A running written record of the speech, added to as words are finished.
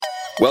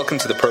Welcome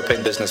to the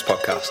Propane Business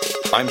Podcast.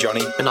 I'm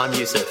Johnny. And I'm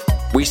Yusuf.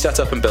 We set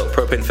up and built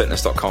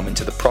propanefitness.com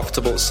into the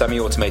profitable,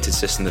 semi-automated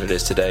system that it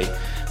is today,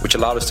 which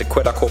allowed us to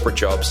quit our corporate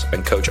jobs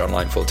and coach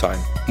online full-time.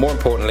 More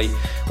importantly,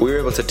 we were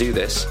able to do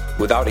this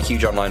without a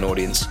huge online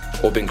audience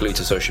or being glued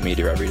to social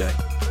media every day.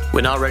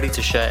 We're now ready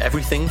to share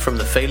everything from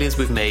the failures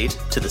we've made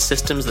to the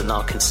systems that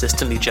now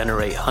consistently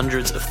generate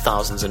hundreds of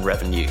thousands in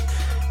revenue.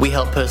 We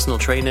help personal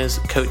trainers,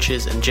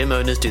 coaches, and gym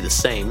owners do the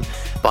same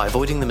by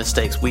avoiding the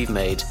mistakes we've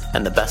made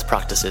and the best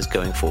practices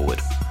going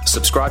forward.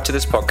 Subscribe to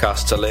this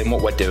podcast to learn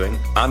what we're doing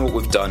and what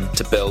we've done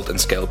to build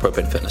and scale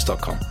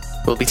propanefitness.com.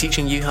 We'll be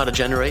teaching you how to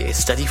generate a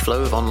steady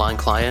flow of online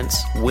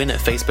clients, win at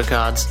Facebook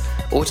ads,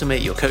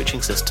 automate your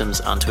coaching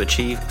systems, and to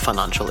achieve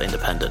financial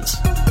independence.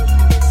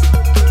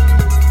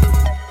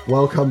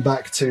 Welcome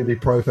back to the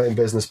Propane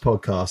Business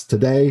Podcast.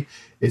 Today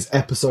is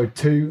episode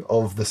 2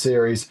 of the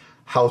series,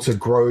 How to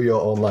Grow Your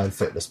Online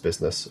Fitness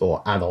Business,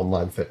 or an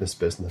Online Fitness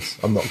Business.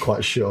 I'm not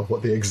quite sure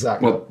what the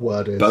exact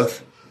word is.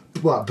 Both.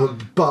 Well,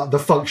 but the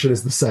function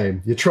is the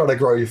same. You're trying to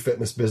grow your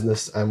fitness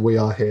business, and we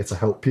are here to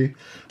help you.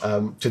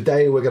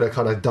 Today, we're going to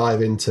kind of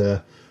dive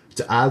into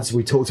ads.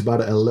 We talked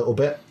about it a little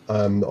bit at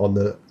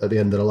the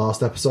end of the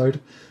last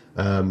episode,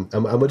 and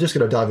we're just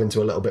going to dive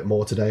into a little bit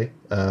more today.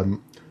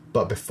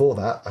 But before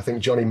that, I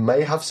think Johnny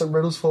may have some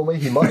riddles for me.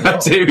 He might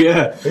not. I do,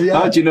 yeah.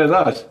 How do you know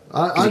that?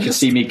 I you can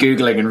see me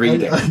Googling and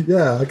reading.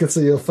 I can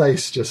see your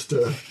face just...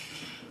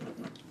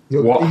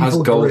 what has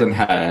golden grin.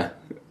 hair?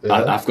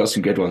 Yeah. I've got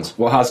some good ones.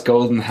 What has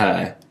golden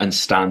hair and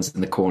stands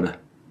in the corner?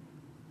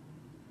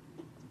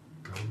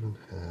 Golden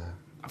hair.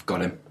 I've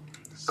got him.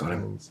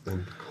 Stands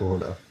in the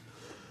corner.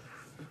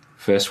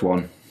 First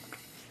one.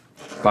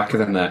 Back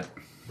of the neck.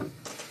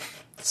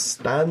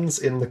 Stands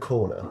in the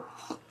corner.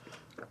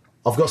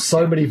 I've got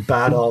so many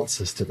bad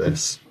answers to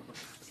this.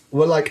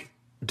 Well, like,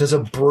 does a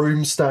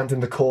broom stand in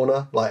the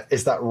corner? Like,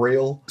 is that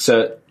real?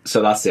 So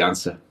that's the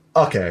answer.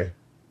 Okay.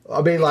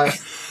 I mean, like...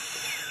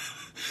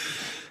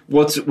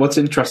 What's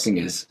interesting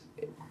is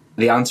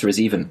the answer is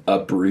even a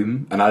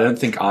broom, and I don't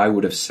think I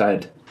would have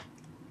said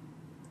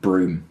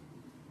broom.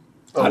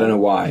 I don't know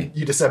why.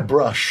 You just said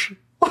brush.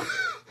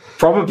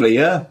 Probably,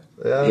 yeah.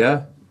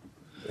 Yeah.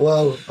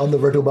 Well, I'm the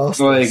riddle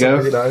master. Well, there you so,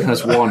 go. You know.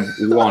 That's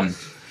one.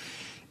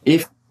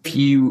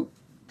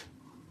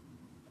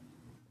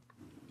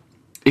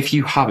 If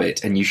you have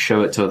it and you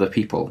show it to other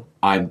people,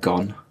 I'm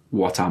gone.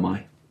 What am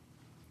I?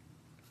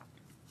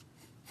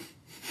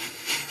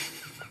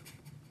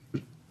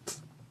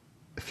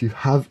 If you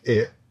have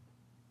it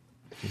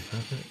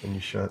and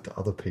you show it to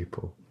other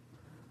people,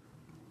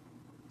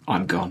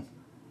 I'm gone.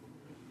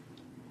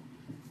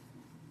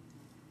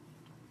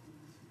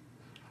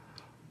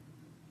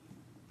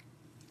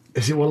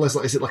 is it one of those?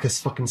 Like, is it like a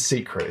fucking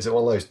secret? Is it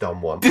one of those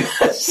dumb ones?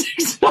 That's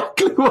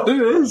exactly what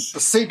it is. A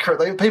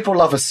secret. People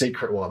love a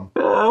secret one.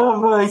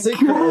 Oh my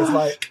Secret god! is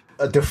like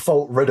a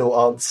default riddle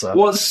answer.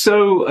 What's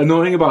so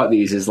annoying about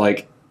these is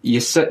like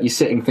you're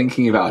sitting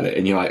thinking about it,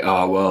 and you're like,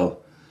 oh well.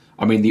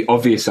 I mean, the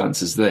obvious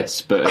answer is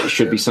this, but it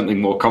should be something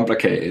more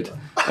complicated,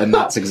 and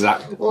that's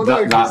exactly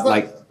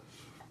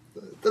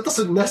that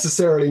doesn't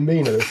necessarily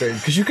mean anything,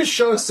 because you could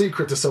show a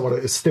secret to someone and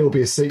it'd still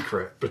be a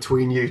secret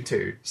between you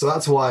two. So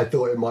that's why I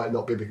thought it might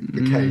not be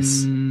the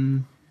case.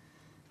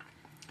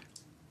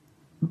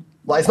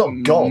 Like, it's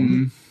not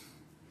gone.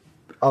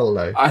 I don't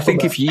know. I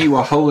think if you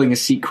are holding a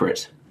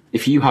secret,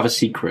 if you have a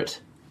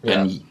secret,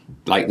 and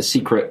like the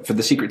secret, for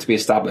the secret to be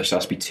established, there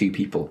has to be two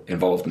people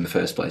involved in the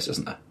first place,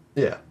 isn't there?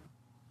 Yeah.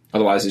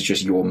 Otherwise, it's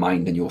just your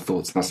mind and your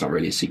thoughts. That's not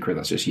really a secret.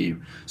 That's just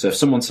you. So if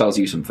someone sells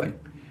you something,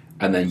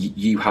 and then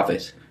you have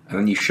it, and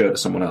then you show it to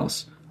someone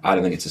else, I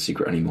don't think it's a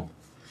secret anymore.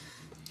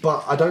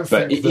 But I don't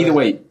But think. either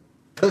way,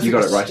 you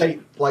got it right.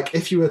 Like,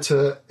 if you were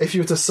to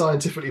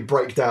scientifically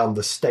break down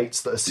the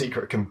states that a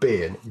secret can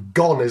be in,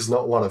 gone is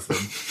not one of them.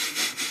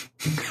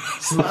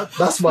 So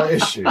that's my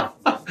issue.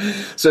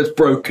 So it's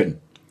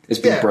broken. It's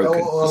been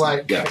broken. Or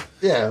like,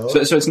 yeah. So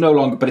it's no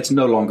longer, but it's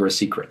no longer a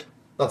secret.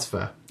 That's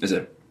fair. Is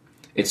it?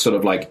 It's sort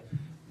of like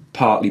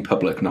partly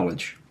public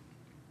knowledge.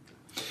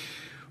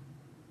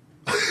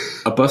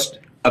 A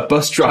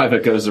bus driver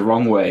goes the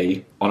wrong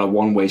way on a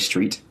one-way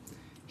street.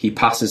 He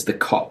passes the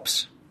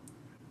cops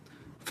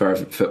or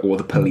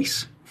the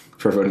police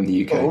for everyone in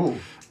the UK. Oh.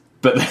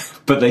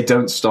 But they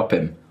don't stop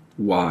him.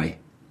 Why?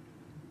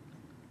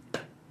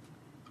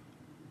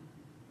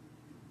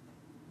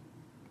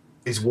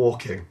 He's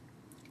walking.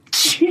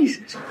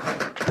 Jesus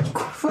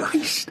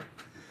Christ!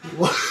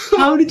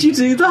 How did you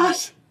do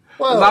that?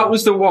 Well, That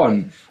was the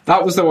one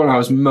I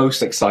was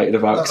most excited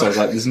about, because I was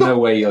like, there's no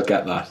way you'll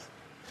get that.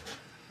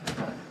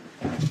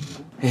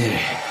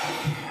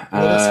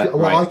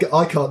 Right.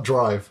 I can't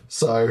drive,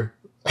 so...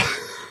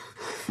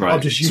 Right. I'm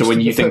just used so when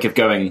to you the think of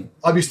going...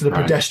 I'm used to the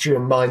Right.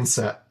 pedestrian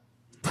mindset.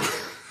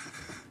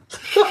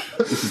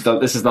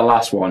 This is the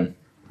last one.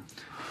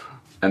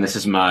 And this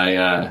is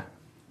my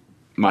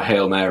my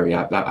Hail Mary.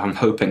 I'm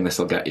hoping this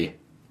will get you.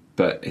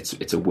 But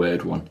it's a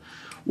word one.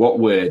 What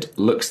word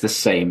looks the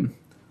same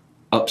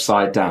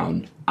upside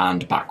down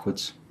and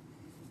backwards?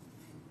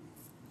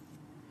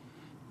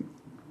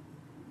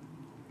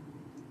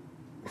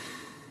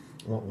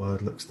 What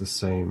word looks the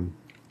same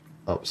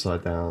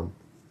upside down?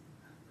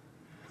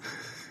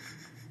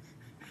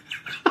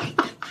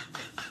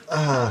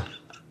 I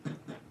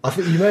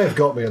think you may have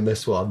got me on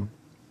this one,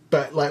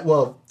 but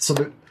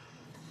something.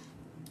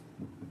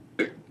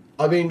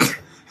 I mean, the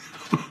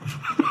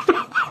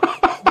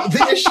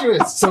issue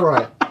is, it's all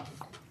right.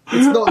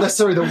 It's not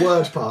necessarily the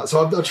word part.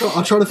 So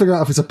I'm trying to figure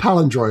out if it's a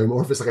palindrome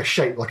or if it's like a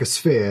shape, like a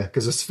sphere,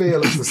 because a sphere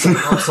looks the same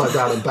upside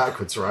down and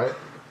backwards, right?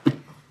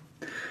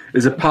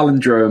 Is a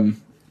palindrome?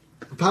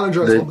 A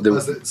palindrome is one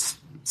that it's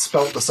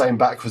spelt the same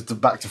backwards to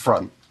back to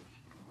front.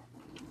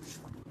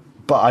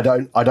 But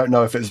I don't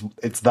know if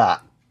it's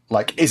that.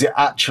 Like, is it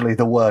actually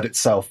the word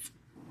itself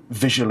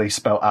visually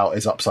spelt out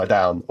is upside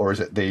down, or is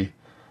it the?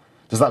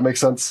 Does that make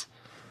sense?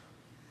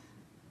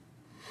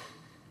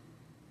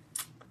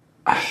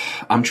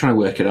 I'm trying to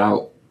work it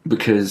out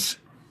because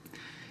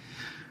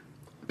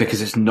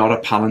it's not a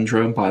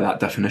palindrome by that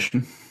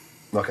definition.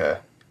 Okay.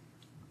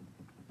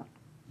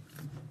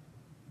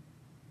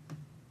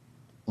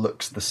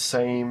 Looks the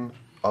same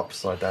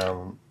upside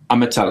down. I'm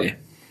gonna tell you.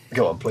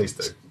 Go on, please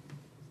do.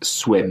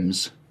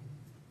 Swims.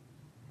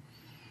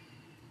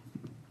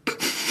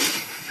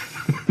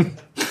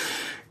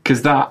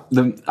 Because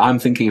I'm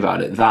thinking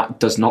about it, that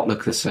does not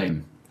look the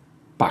same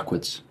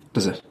backwards,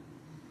 does it?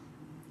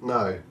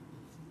 No.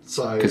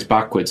 So because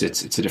backwards,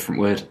 it's a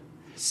different word.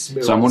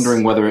 Smills. So I'm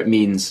wondering whether it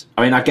means.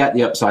 I mean, I get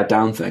the upside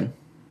down thing,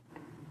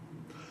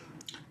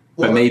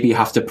 but maybe you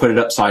have to put it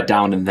upside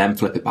down and then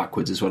flip it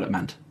backwards. Is what it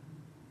meant.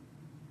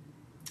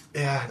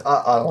 Yeah,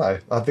 I don't know.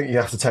 I think you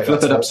have to take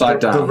flip it upside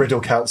down. The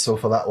Riddle Council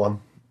for that one.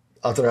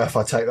 I don't know if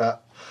I take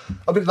that.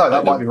 I mean, no,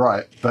 that might be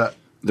right, but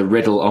the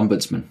Riddle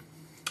Ombudsman.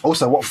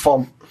 Also, what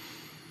font?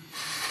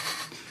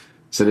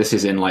 So this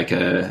is in like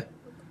a.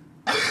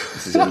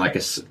 This is in like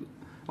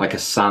a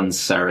sans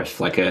serif,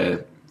 like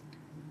a.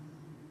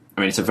 I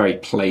mean, it's a very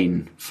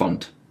plain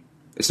font.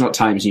 It's not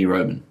Times New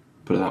Roman.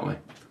 Put it that way.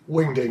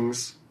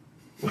 Wingdings.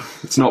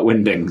 It's not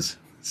Wingdings.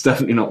 It's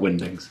definitely not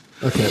Wingdings.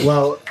 Okay,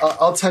 well,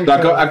 I'll take.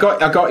 I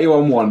got you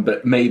on one,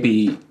 but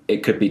maybe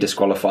it could be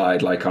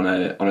disqualified. Like on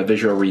a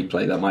visual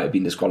replay, that might have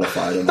been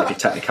disqualified on like a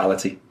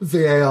technicality.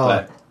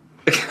 VAR.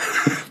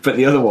 But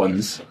the other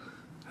ones,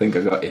 I think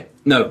I got you.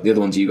 No, the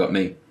other ones you got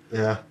me.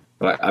 Yeah.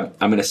 But I'm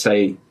going to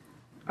say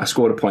I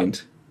scored a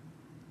point.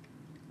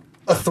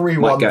 A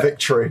 3-1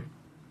 victory.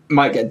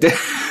 Might get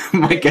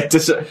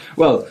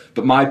well,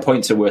 but my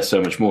points are worth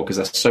so much more because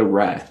that's so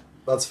rare.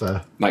 That's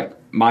fair. Like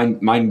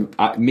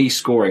me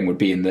scoring would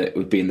be in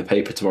the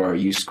paper tomorrow.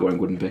 You scoring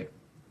wouldn't be.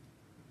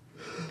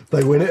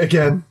 They win it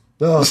again.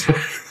 Oh,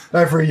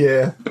 every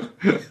year.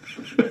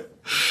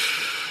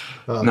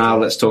 Now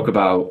let's talk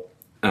about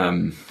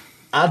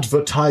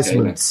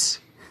advertisements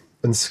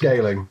and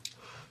scaling,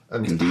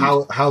 and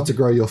how to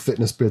grow your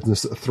fitness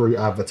business through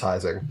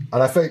advertising.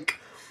 And I think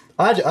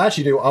I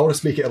actually do. I want to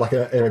speak it like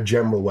in a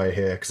general way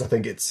here because I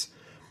think it's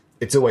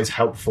always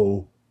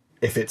helpful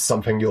if it's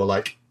something you're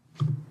like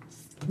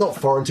not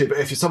foreign to, but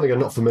if it's something you're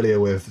not familiar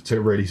with,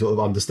 to really sort of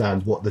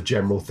understand what the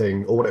general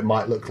thing or what it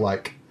might look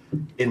like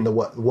in the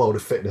world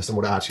of fitness and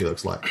what it actually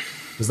looks like.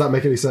 Does that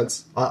make any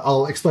sense?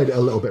 I'll explain it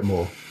a little bit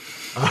more.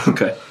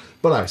 Okay.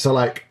 But no, so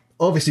like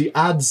obviously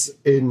ads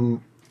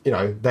in,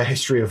 their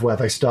history of where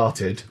they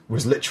started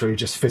was literally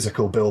just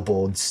physical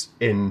billboards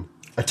in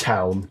a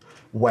town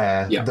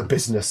where the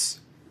business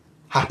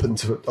happened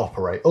to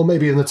operate, or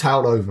maybe in the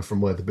town over from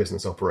where the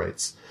business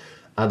operates.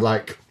 And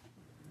like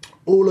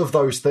all of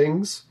those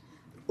things,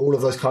 all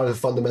of those kind of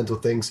fundamental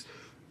things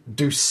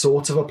do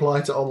sort of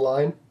apply to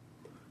online,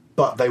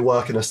 but they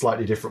work in a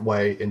slightly different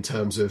way in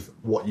terms of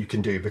what you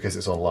can do because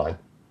it's online.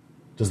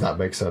 Does that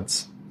make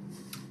sense?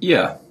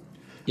 Yeah.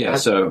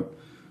 So,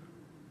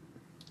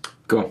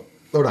 go on.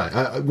 All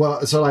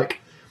right. So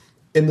like,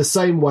 in the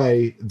same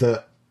way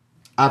that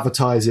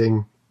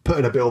advertising,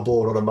 putting a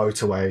billboard on a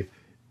motorway,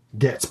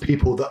 gets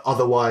people that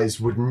otherwise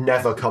would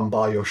never come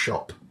by your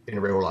shop in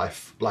real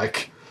life.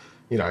 Like,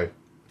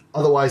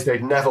 otherwise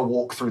they'd never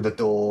walk through the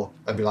door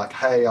and be like,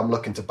 "Hey, I'm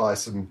looking to buy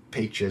some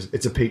peaches."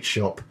 It's a peach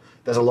shop.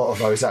 There's a lot of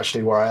those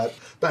actually where I am.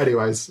 But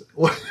anyways,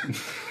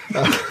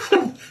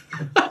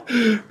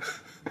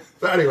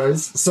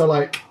 so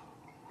like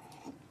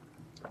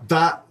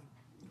that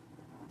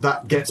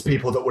gets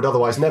people that would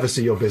otherwise never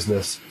see your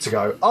business to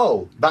go,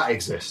 "Oh, that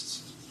exists."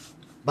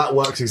 That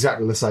works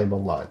exactly the same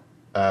online.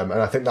 And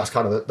I think that's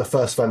kind of the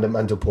first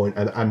fundamental point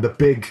and the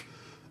big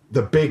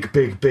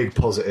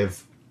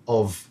positive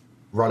of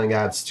running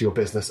ads to your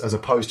business as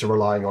opposed to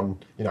relying on,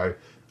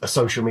 a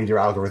social media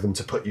algorithm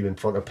to put you in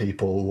front of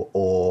people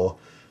or,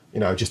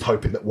 just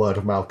hoping that word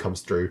of mouth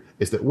comes through,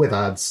 is that with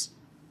ads,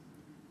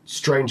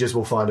 strangers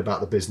will find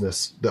about the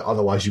business that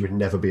otherwise you would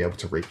never be able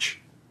to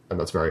reach. And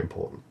that's very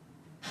important.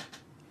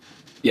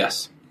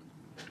 Yes.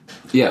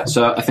 Yeah,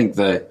 so I think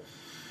the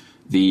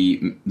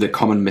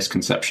common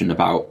misconception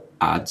about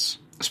ads,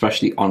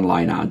 especially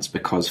online ads,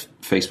 because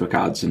Facebook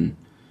ads and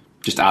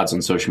just ads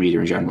on social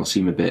media in general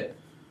seem a bit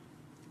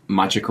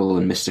magical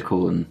and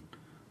mystical and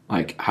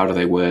like, how do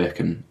they work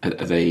and are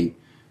they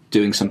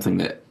doing something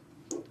that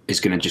is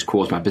going to just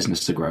cause my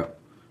business to grow?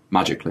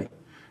 magically.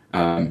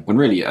 When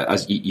really,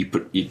 as you're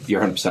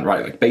 100%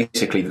 right. Like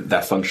basically,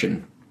 their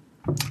function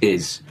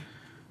is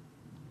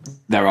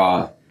there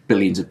are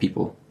billions of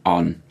people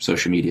on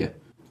social media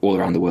all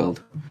around the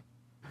world,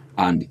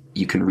 and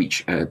you can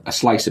reach a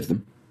slice of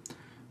them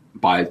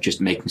by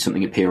just making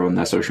something appear on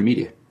their social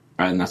media,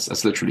 right? And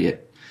that's literally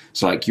it.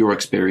 So, like your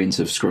experience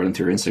of scrolling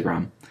through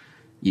Instagram,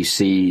 you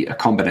see a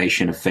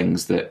combination of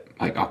things that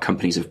like our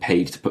companies have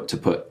paid to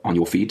put on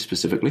your feed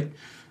specifically,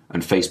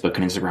 and Facebook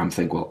and Instagram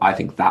think, well, I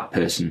think that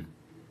person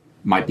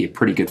might be a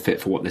pretty good fit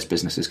for what this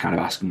business is kind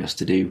of asking us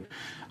to do.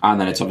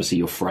 And then it's obviously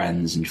your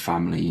friends and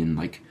family and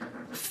like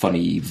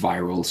funny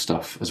viral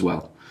stuff as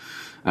well.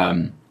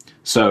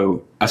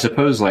 So I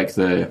suppose like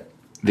the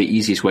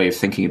easiest way of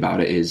thinking about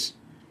it is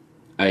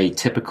a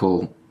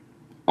typical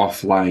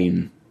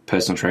offline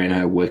personal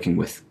trainer working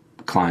with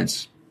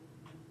clients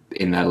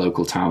in their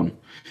local town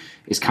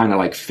is kind of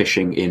like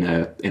fishing in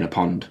a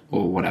pond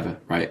or whatever,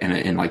 right?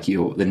 In like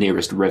the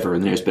nearest river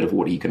and the nearest bit of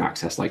water you can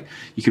access. Like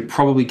you could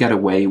probably get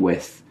away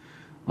with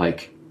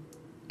like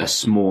a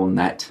small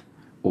net,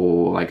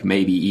 or like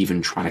maybe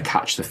even trying to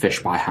catch the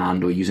fish by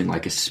hand or using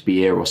like a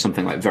spear or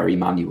something like very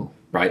manual,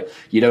 right?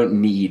 You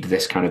don't need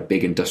this kind of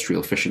big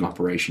industrial fishing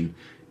operation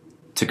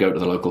to go to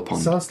the local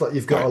pond. Sounds like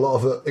you've got a lot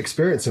of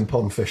experience in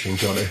pond fishing,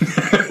 Johnny.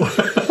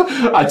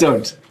 I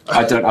don't.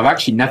 I've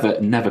actually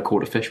never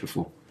caught a fish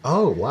before.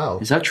 Oh, wow.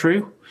 Is that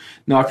true?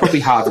 No, I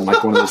probably have in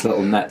like one of those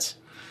little nets.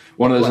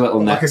 One of those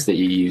little nets that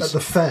you use at the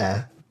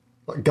fair,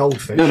 like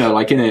goldfish. No,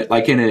 like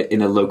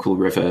in a local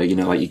river. You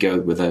know, like you go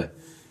with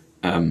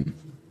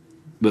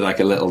like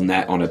a little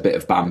net on a bit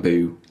of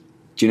bamboo.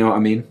 Do you know what I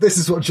mean? This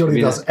is what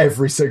Johnny does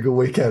every single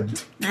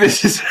weekend.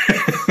 This is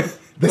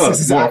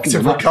his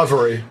active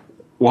recovery.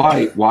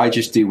 Why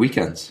just do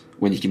weekends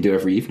when you can do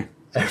every evening?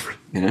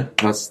 You know,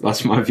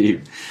 that's my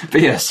view.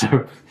 But yeah,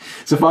 so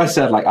if I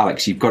said like,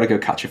 Alex, you've got to go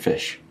catch a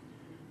fish,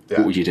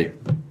 what would you do?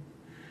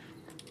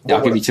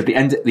 I'll give you to the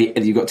end.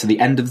 You got to the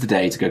end of the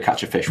day to go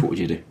catch a fish. What would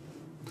you do?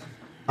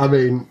 I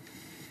mean,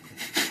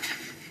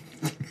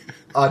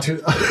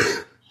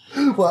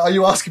 well, are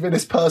you asking me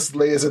this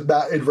personally? Is it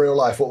that in real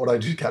life? What would I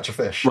do to catch a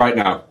fish? Right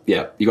now,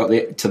 yeah. You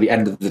got to the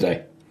end of the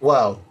day.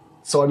 Well,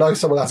 so I know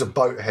someone has a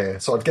boat here,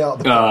 so I'd get out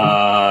the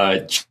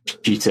boat.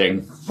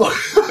 Cheating.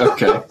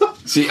 Okay.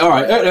 See, all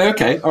right,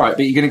 okay, all right.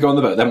 But you're going to go on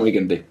the boat. Then what are you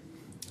going to do?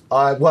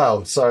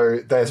 So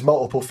there's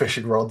multiple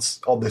fishing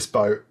rods on this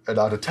boat, and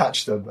I'd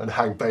attach them and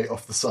hang bait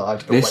off the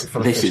side and wait for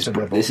the fish to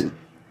nibble.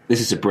 This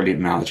is a brilliant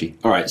analogy.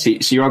 All right, so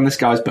you're on this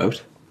guy's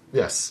boat.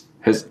 Yes.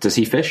 Does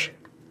he fish?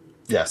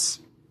 Yes.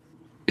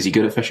 Is he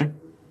good at fishing?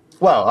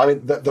 Well, I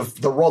mean,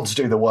 the rods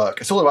do the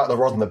work. It's all about the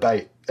rod and the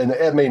bait. And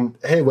I mean,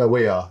 here where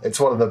we are, it's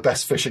one of the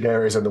best fishing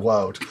areas in the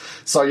world.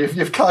 So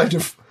you've kind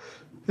of,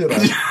 you know.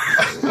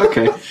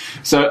 Okay.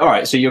 So, all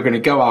right, so you're going to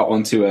go out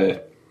onto a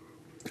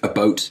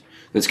boat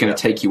that's going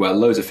to take you where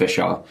loads of fish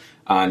are,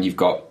 and you've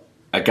got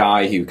a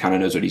guy who kind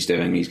of knows what he's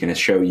doing. He's going to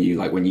show you,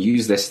 like, when you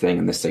use this thing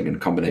and this thing in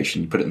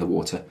combination, you put it in the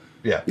water,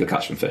 you'll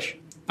catch some fish.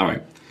 All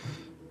right.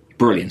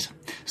 Brilliant.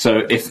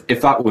 So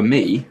if that were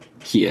me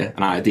here,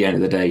 and I at the end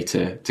of the day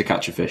to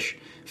catch a fish,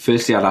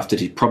 firstly I'd have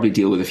to probably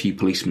deal with a few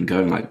policemen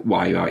going like,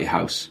 why are you out your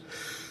house?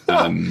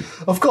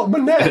 I've got my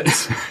net.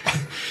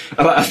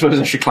 I suppose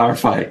I should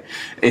clarify.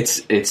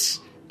 It's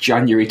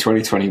January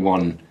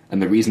 2021,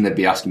 and the reason they'd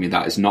be asking me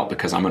that is not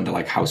because I'm under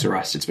like house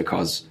arrest. It's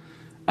because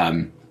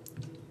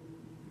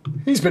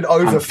he's been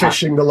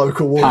overfishing the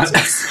local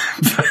waters.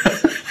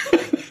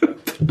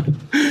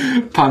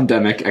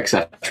 Pandemic,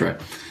 etc.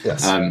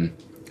 Yes. And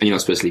you're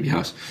not supposed to leave your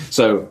house.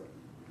 So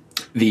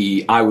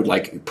I would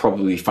like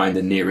probably find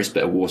the nearest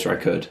bit of water I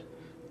could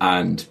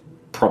and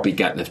probably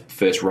get the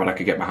first rod I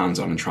could get my hands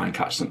on and try and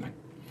catch something.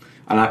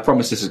 And I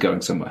promise this is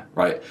going somewhere,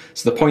 right?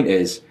 So the point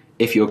is,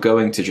 if you're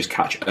going to just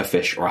catch a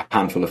fish or a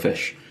handful of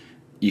fish,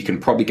 you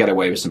can probably get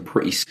away with some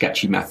pretty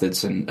sketchy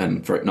methods and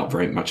not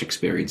very much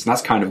experience. And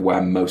that's kind of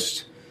where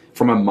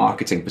from a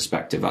marketing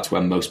perspective, that's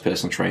where most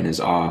personal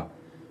trainers are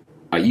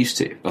used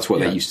to. That's what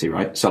they're used to,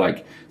 right? So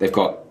like they've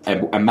got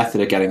a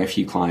method of getting a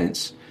few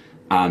clients,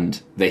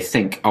 and they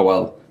think, oh,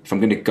 well, if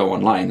I'm going to go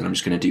online, then I'm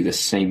just going to do the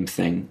same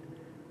thing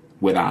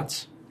with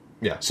ads.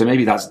 Yeah. So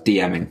maybe that's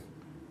DMing,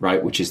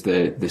 right? Which is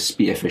the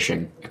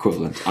spearfishing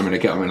equivalent. I'm going to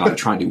get them and like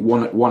try and do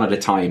one at a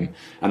time,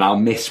 and I'll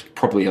miss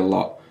probably a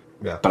lot,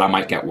 but I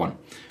might get one,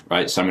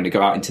 right? So I'm going to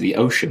go out into the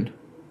ocean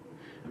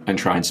and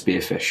try and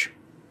spearfish.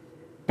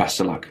 Best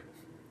of luck,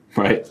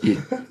 right?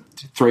 You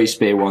throw your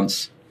spear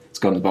once, it's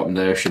gone to the bottom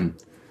of the ocean.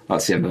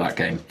 That's the end of that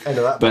game. End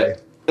of that day.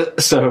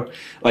 So,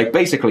 like,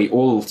 basically,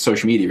 all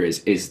social media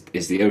is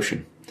the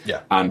ocean.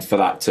 Yeah. And for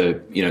that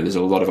to, there's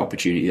a lot of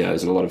opportunity there.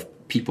 There's a lot of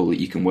people that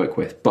you can work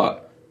with,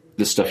 but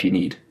the stuff you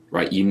need,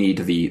 right? You need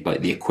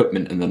the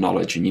equipment and the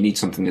knowledge, and you need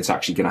something that's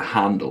actually going to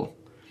handle.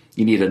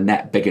 You need a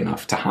net big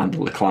enough to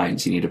handle the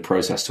clients. You need a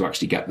process to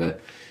actually get the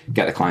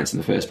clients in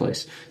the first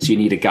place. So you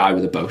need a guy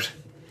with a boat.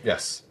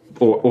 Yes.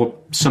 Or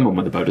someone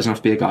with a boat. It doesn't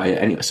have to be a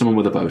guy. Someone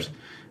with a boat,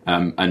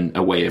 and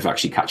a way of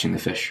actually catching the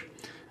fish.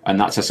 And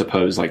that's, I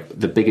suppose, like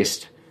the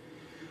biggest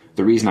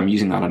the reason I'm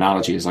using that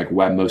analogy is like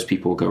where most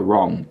people go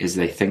wrong is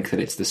they think that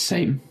it's the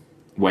same.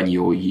 When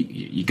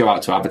you go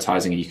out to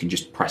advertising and you can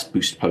just press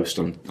boost post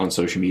on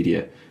social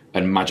media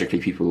and magically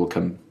people will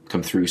come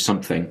through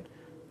something,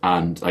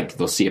 and like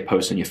they'll see a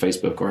post on your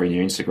Facebook or in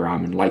your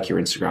Instagram and like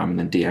your Instagram and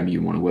then DM you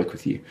and want to work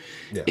with you.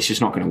 Yeah. It's just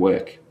not going to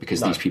work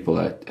because these people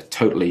are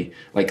totally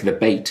like the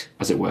bait,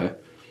 as it were,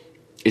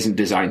 isn't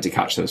designed to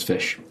catch those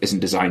fish, isn't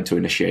designed to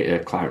initiate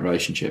a client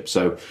relationship.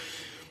 So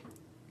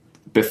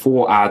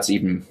before ads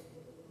even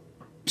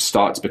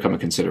start to become a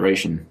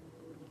consideration,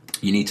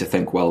 you need to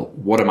think, well,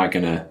 what am I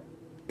going to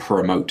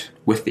promote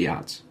with the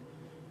ads?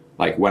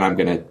 Like when I'm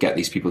going to get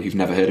these people who've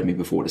never heard of me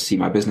before to see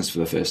my business for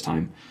the first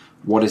time,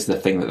 what is the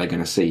thing that they're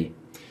going to see?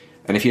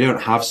 And if you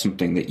don't have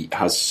something that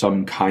has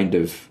some kind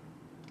of,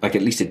 like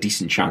at least a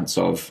decent chance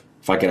of,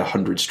 if I get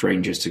 100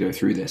 strangers to go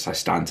through this, I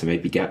stand to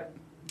maybe get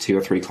 2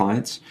 or 3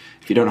 clients.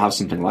 If you don't have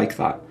something like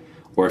that,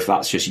 or if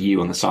that's just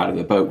you on the side of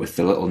the boat with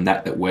the little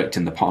net that worked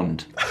in the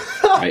pond,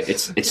 right?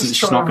 It's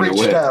just not going to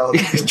work.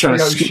 It's trying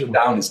to scoop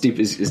down as deep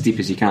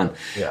as you can.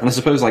 Yeah. And I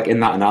suppose like in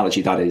that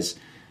analogy, that is,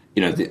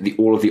 you know,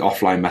 all of the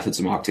offline methods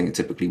of marketing that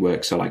typically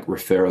work. So like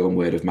referral and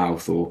word of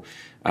mouth, or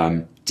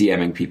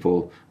DMing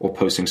people, or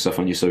posting stuff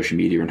on your social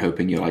media and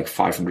hoping you're like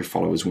 500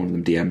 followers, one of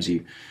them DMs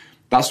you.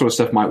 That sort of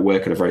stuff might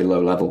work at a very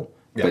low level,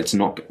 but it's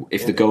not.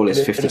 If the goal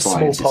is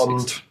 55,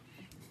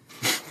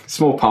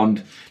 small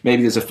pond.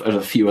 Maybe there's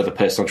a few other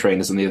personal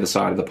trainers on the other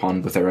side of the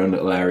pond with their own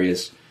little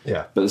areas.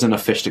 Yeah, but there's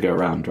enough fish to go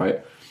around,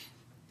 right?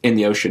 In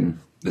the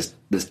ocean,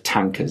 there's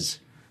tankers.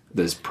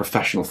 There's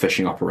professional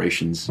fishing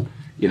operations.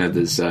 You know,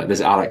 there's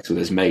Alex with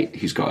his mate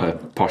who's got a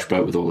posh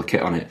boat with all the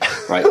kit on it,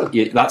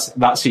 right?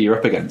 That's who you're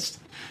up against,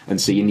 and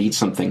so you need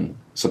something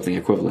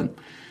equivalent.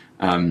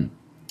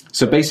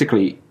 So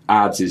basically,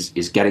 ads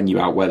is getting you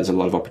out where there's a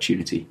lot of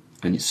opportunity,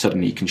 and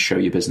suddenly you can show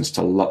your business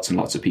to lots and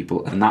lots of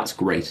people, and that's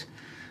great,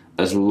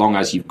 as long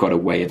as you've got a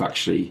way of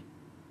actually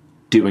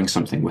doing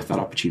something with that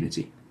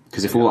opportunity.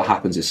 Because if all that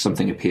happens is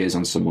something appears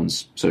on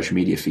someone's social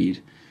media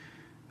feed,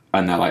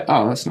 and they're like,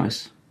 "Oh, that's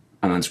nice,"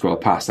 and then scroll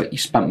past, like you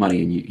spent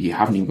money and you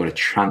haven't even got a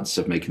chance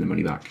of making the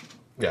money back.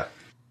 Yeah.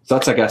 So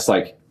that's, I guess,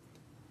 like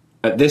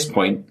at this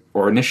point,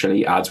 or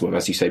initially ads were,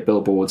 as you say,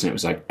 billboards, and it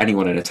was like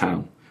anyone in a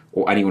town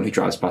or anyone who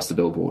drives past the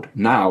billboard.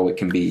 Now it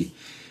can be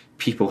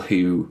people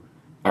who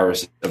are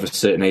of a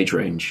certain age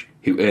range,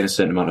 who earn a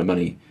certain amount of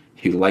money,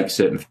 who like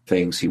certain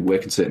things, who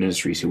work in certain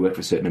industries, who work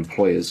for certain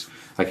employers.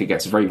 Like it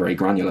gets very, very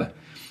granular.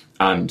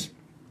 And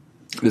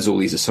there's all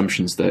these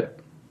assumptions that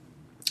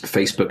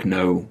Facebook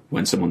know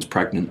when someone's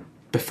pregnant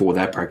before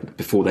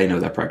they know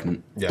they're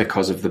pregnant,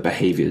 because of the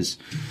behaviors.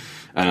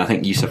 And I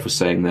think Yusuf was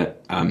saying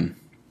that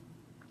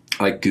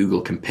like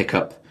Google can pick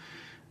up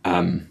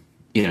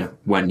you know,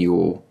 when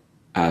you're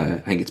I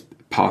think it's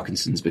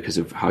Parkinson's because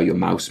of how your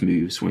mouse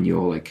moves when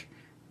you're like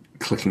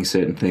clicking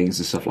certain things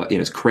and stuff like, you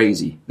know, it's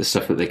crazy the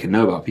stuff that they can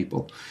know about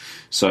people.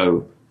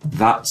 So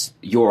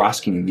you're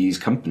asking these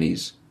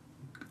companies,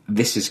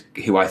 this is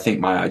who I think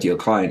my ideal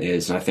client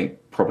is, and I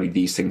think probably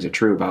these things are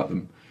true about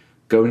them.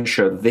 Go and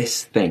show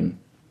this thing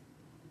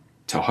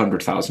to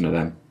 100,000 of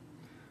them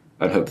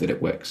and hope that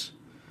it works.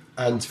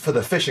 And for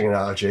the fishing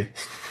analogy,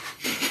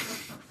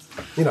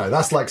 you know,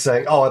 that's like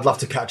saying, "Oh, I'd love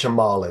to catch a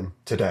marlin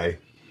today."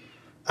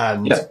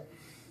 And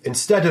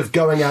instead of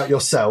going out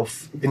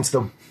yourself into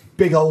the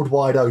big old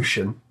wide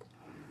ocean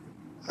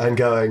and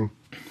going,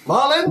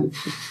 "Marlin,"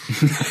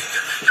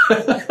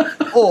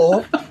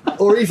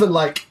 or even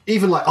like,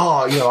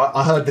 "Oh, you know,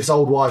 I heard this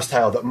old wives'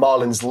 tale that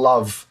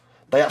marlins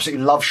they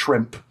absolutely love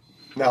shrimp."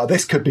 Now,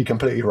 this could be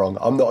completely wrong.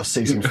 I'm not a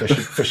seasoned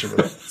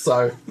fisherman,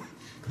 so.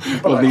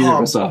 Well, like, neither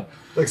of us are.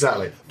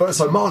 Exactly, but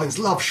so marlins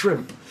love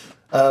shrimp.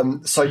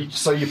 So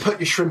you put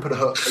your shrimp on a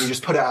hook and you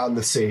just put it out in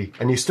the sea,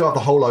 and you still have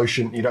the whole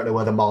ocean. You don't know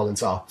where the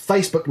marlins are.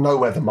 Facebook know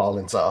where the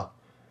marlins are.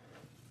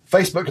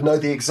 Facebook know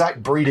the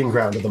exact breeding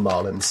ground of the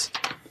marlins,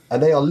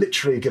 and they are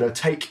literally going to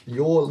take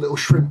your little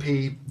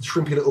shrimpy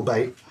little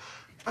bait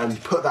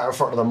and put that in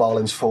front of the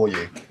marlins for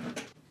you.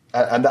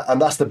 And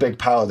that's the big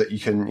power that you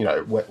can, you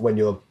know, when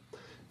you're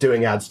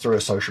doing ads through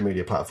a social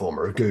media platform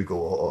or a Google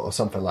or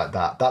something like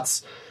that.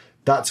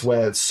 That's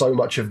where so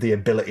much of the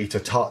ability to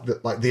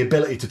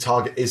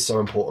target is so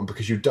important,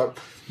 because you don't,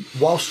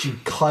 whilst you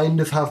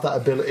kind of have that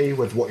ability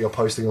with what you're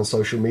posting on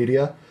social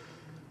media,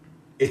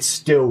 it's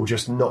still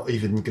just not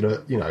even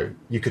gonna, you know,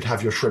 you could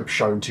have your shrimp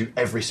shown to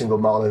every single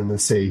marlin in the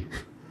sea,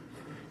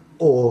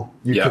 or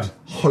you could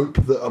hope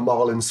that a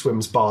marlin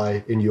swims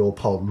by in your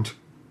pond.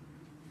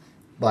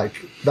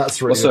 Like,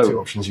 that's really the two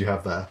options you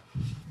have there.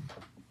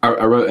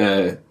 I wrote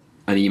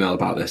an email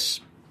about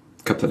this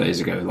a couple of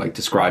days ago, like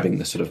describing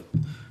the sort of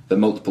the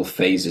multiple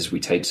phases we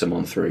take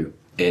someone through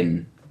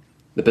in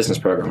the business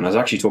program. And I was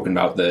actually talking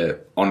about the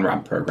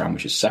on-ramp program,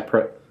 which is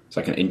separate. It's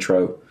like an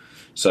intro.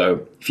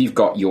 So if you've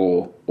got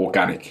your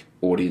organic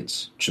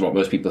audience, which is what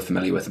most people are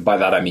familiar with, and by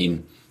that I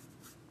mean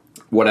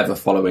whatever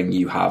following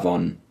you have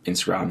on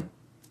Instagram,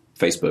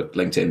 Facebook,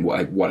 LinkedIn,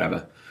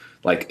 whatever.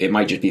 Like, it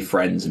might just be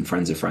friends and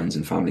friends of friends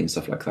and family and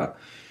stuff like that.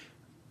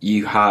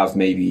 You have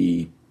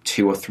maybe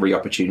 2 or 3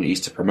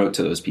 opportunities to promote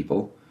to those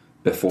people,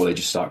 before they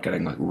just start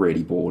getting like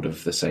really bored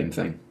of the same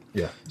thing.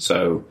 Yeah.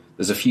 So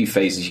there's a few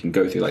phases you can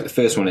go through. Like the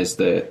first one is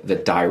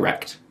the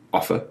direct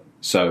offer.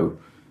 So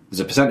there's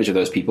a percentage of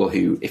those people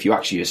who, if you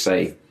actually just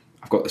say,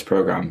 I've got this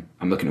program,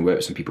 I'm looking to work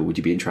with some people, would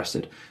you be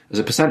interested? There's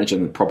a percentage of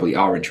them that probably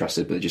are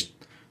interested, but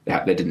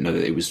they didn't know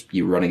that it was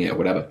you running it or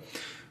whatever.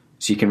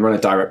 So you can run a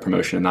direct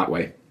promotion in that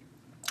way.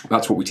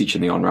 That's what we teach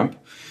in the on-ramp.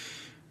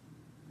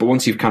 But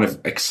once you've kind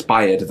of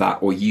expired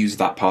that or used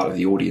that part of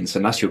the audience,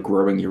 unless you're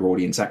growing your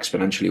audience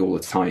exponentially all the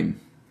time,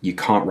 you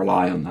can't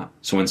rely on that.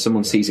 So when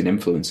someone sees an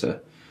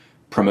influencer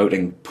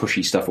promoting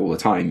pushy stuff all the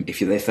time, if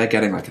they're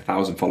getting like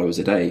 1,000 followers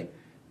a day,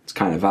 it's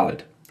kind of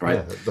valid,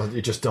 right? Yeah,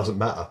 it just doesn't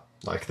matter.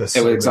 Like there's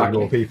so many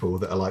more people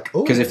that are like,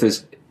 oh. Because if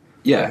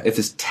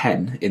there's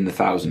 10 in the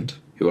 1,000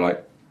 who are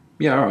like,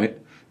 yeah, all right,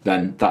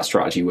 then that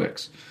strategy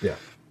works. Yeah.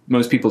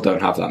 Most people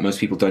don't have that. Most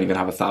people don't even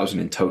have 1,000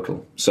 in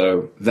total.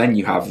 So then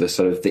you have the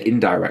sort of the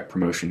indirect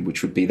promotion,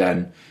 which would be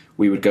then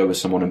we would go with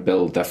someone and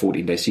build their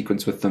 14-day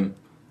sequence with them.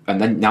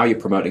 And then now you're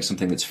promoting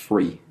something that's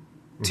free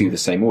to the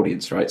same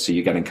audience, right? So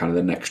you're getting kind of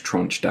the next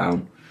tranche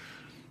down.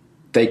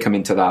 They come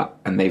into that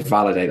and they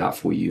validate that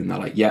for you. And they're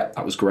like, yeah,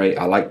 that was great.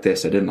 I like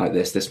this. I didn't like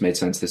this. This made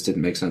sense. This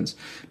didn't make sense.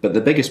 But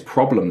the biggest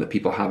problem that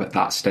people have at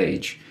that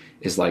stage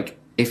is like,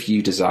 if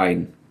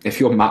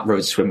you're Matt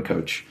Rhodes swim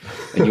coach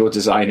and you're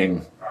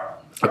designing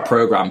a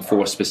program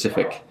for a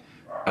specific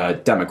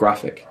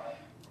demographic,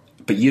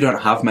 but you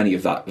don't have many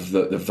of that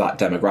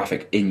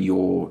demographic in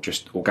your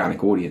just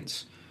organic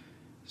audience,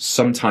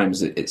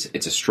 sometimes it's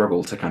a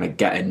struggle to kind of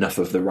get enough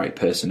of the right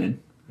person in.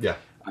 Yeah.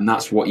 And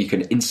that's what you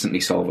can instantly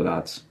solve with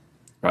ads,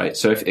 right?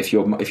 So if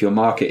your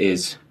market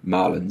is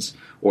Marlins,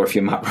 or if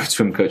you're Matt Rhodes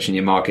swim coach and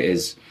your market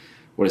is,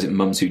 what is it,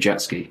 Mums Who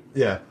Jet Ski?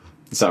 Yeah.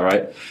 Is that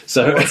right?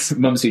 So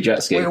Mums Who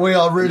Jet Ski. We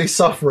are really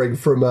suffering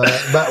from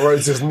Matt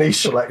Rhodes'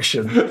 niche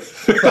selection.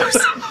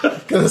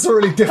 It's a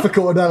really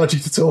difficult analogy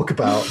to talk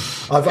about.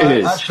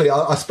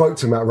 I spoke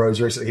to Matt Rhodes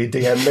recently. He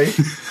DM'd me.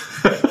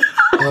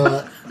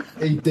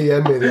 He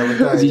DM'd me the other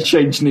day. Has he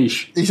changed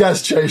niche? He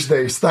has changed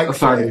niche,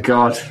 thankfully.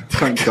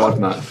 Thank God,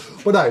 Matt.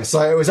 Well, no.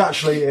 So it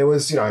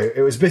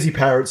was busy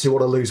parents who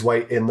want to lose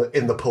weight in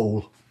the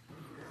pool.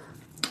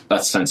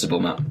 That's sensible,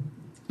 Matt.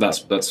 Do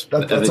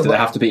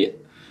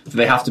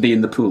they have to be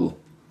in the pool?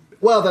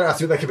 Well,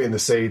 they could be in the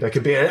sea. They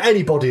could be in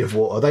any body of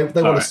water.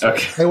 They want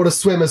to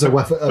swim as a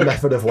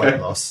method of weight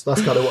loss.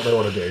 That's kind of what they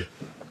want to do.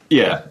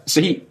 Yeah.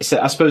 So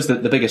I suppose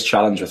that the biggest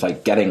challenge with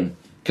like getting,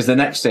 because the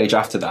next stage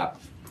after that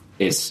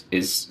is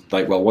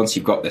like, well, once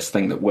you've got this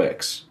thing that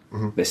works,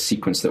 this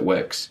sequence that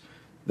works,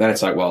 then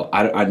it's like, well,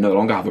 I no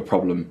longer have a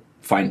problem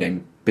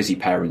finding busy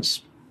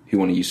parents who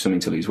want to use swimming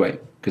to lose weight,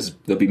 because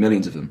there'll be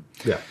millions of them.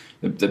 Yeah.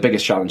 The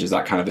biggest challenge is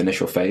that kind of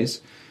initial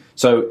phase.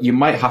 So you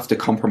might have to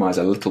compromise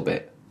a little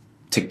bit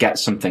to get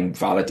something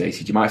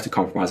validated. You might have to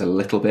compromise a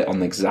little bit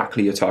on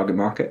exactly your target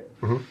market.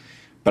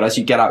 But as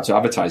you get out to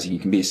advertising, you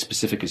can be as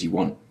specific as you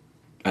want.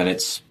 And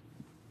it's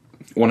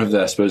one of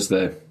the, I suppose,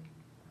 the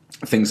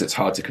things that's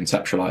hard to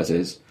conceptualize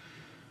is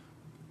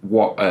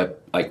what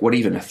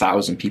even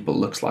 1,000 people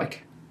looks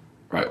like,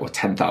 right? Or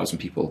 10,000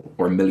 people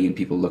or 1 million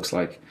people looks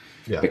like.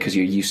 Yeah. Because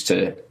you're used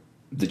to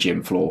the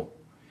gym floor.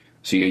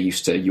 So you're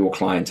used to your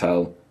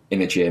clientele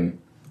in a gym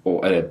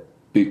or at a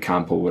boot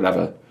camp or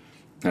whatever.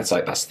 And it's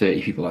like, that's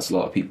 30 people, that's a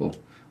lot of people.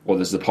 Or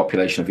there's the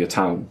population of your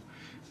town.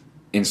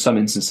 In some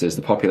instances,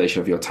 the population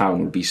of your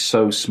town would be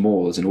so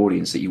small as an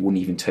audience that you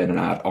wouldn't even turn an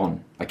ad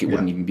on. Like, it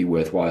wouldn't even be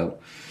worthwhile.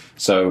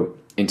 So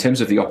in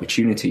terms of the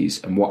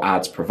opportunities and what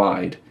ads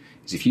provide,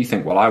 is if you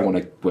think, well, I want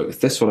to work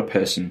with this sort of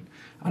person,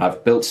 and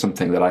I've built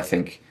something that I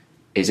think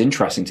is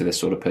interesting to this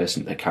sort of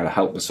person that kind of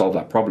help them solve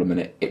that problem,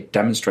 and it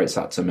demonstrates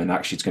that to them, and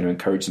actually it's going to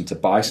encourage them to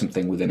buy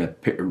something within a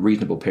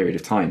reasonable period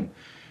of time.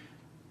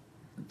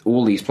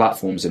 All these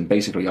platforms and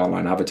basically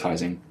online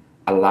advertising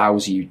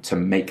allows you to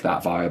make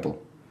that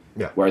viable.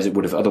 Yeah. Whereas it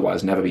would have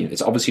otherwise never been.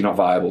 It's obviously not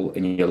viable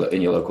in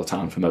your local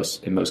town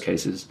in most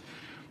cases,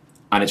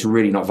 and it's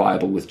really not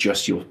viable with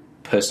just your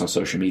personal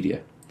social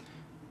media.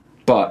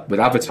 But with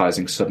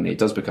advertising, suddenly it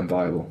does become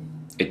viable.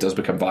 It does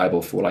become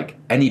viable for like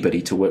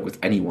anybody to work with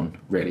anyone,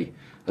 really,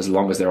 as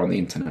long as they're on the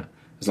internet.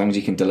 As long as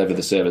you can deliver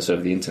the service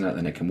over the internet,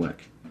 then it can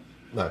work.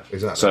 No,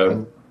 exactly.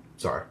 So,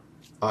 sorry,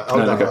 I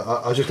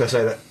was just going to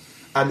say that,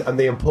 and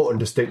the important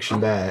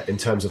distinction there in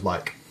terms of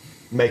like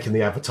making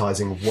the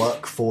advertising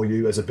work for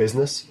you as a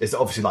business is that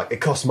obviously, like, it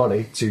costs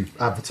money to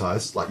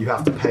advertise. Like, you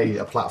have to pay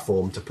a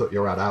platform to put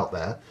your ad out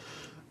there,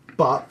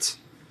 but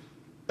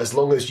as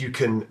long as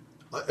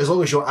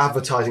you're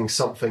advertising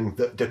something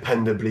that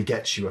dependably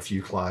gets you a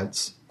few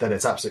clients, then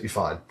it's absolutely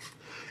fine.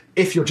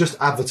 If you're just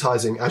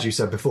advertising, as you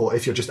said before,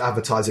 if you're just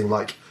advertising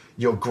like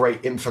your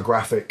great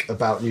infographic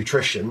about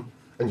nutrition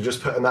and you're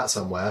just putting that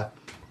somewhere,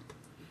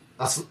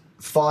 that's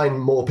fine.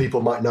 More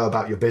people might know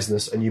about your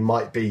business, and you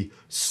might be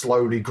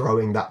slowly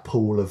growing that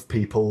pool of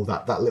people,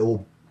 that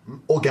little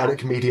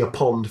organic media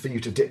pond for you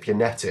to dip your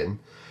net in.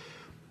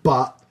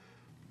 But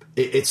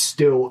that's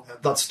still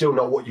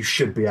not what you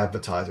should be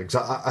advertising.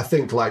 So I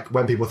think, like,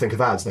 when people think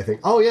of ads, they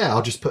think, oh yeah,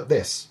 I'll just put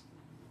this.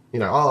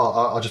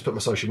 I'll just put my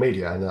social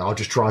media and I'll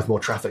just drive more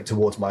traffic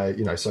towards my,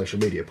 social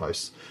media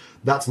posts.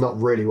 That's not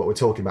really what we're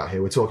talking about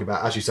here. We're talking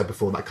about, as you said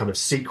before, that kind of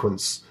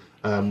sequence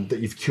that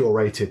you've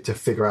curated to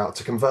figure out,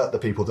 to convert the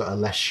people that are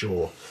less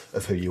sure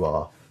of who you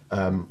are.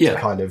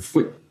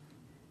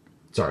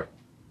 Sorry.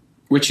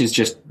 Which is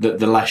just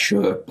the less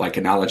sure, like,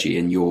 analogy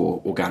in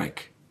your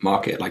organic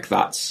market. Like,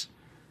 that's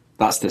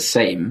the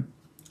same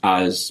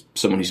as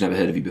someone who's never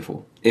heard of you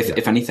before.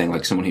 If anything,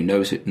 like, someone who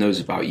knows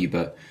about you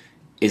but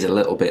is a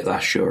little bit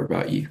less sure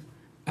about you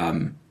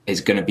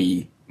is going to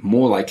be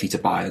more likely to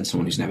buy than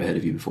someone who's never heard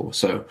of you before.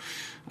 So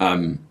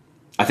I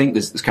think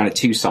there's kind of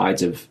two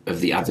sides of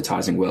the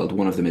advertising world.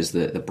 One of them is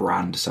the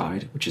brand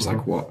side, which is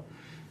like what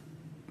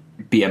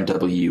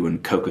BMW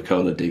and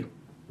Coca-Cola do.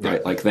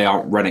 Right, like they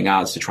aren't running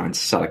ads to try and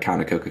sell a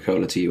can of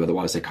Coca-Cola to you,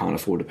 otherwise they can't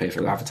afford to pay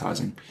for their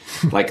advertising.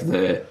 Like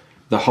the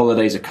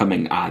holidays are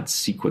coming ad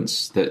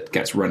sequence that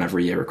gets run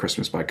every year at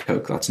Christmas by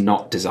Coke, that's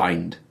not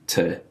designed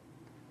to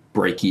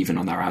break even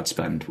on their ad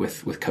spend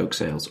with Coke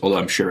sales, although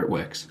I'm sure it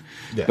works.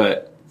 Yeah.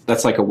 But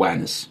that's like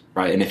awareness,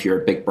 right? And if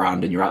you're a big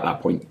brand and you're at that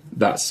point,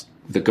 that's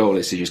the goal,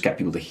 is to just get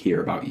people to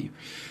hear about you.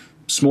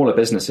 Smaller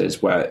businesses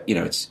where you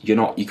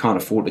can't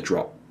afford to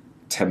drop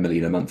 10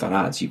 million a month on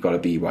ads. You've got to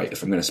be, right,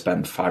 if I'm going to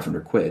spend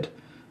 500 quid,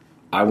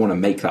 I want to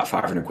make that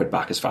 500 quid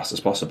back as fast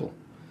as possible.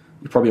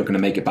 You're probably not going to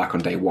make it back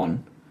on day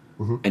one.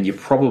 And you're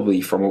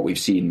probably, from what we've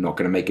seen, not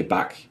going to make it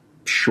back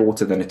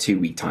shorter than a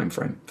 2-week time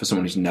frame for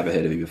someone who's never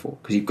heard of you before.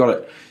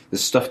 Because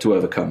there's stuff to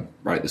overcome,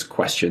 right? There's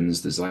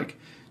questions, there's like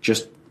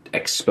just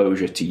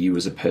exposure to you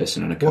as a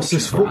person and a coach. What's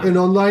this fucking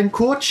online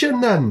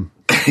coaching then?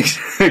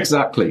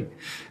 Exactly,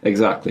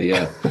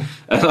 yeah.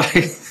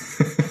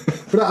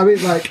 But I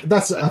mean, like,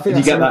 I think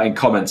you get that in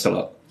comments a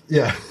lot.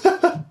 Yeah.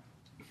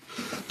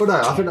 But no,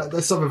 I think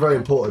that's something very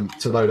important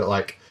to know, that,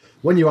 like,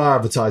 when you are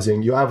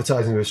advertising, you're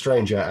advertising to a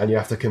stranger, and you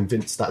have to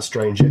convince that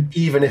stranger,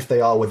 even if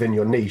they are within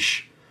your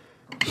niche,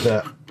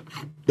 that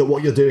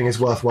what you're doing is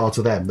worthwhile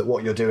to them, that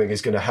what you're doing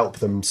is going to help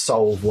them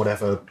solve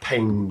whatever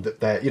pain that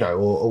they're,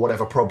 or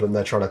whatever problem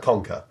they're trying to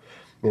conquer.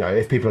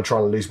 If people are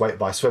trying to lose weight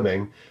by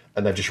swimming,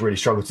 and they've just really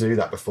struggled to do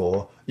that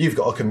before, you've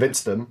got to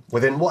convince them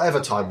within whatever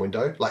time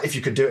window. Like, if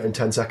you could do it in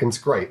 10 seconds,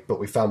 great, but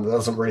we found that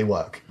doesn't really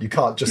work. You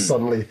can't just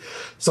suddenly,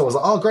 someone's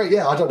like, oh, great,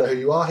 yeah, I don't know who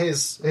you are,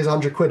 here's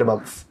 100 quid a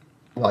month.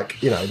 Like,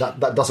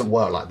 that doesn't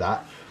work like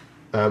that,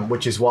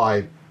 which is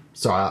why,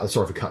 sorry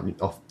for cutting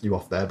you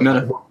off there,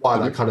 but why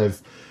that kind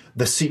of,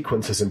 the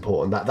sequence is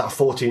important, that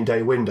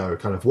 14-day window,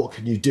 kind of what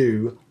can you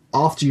do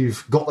after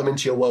you've got them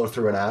into your world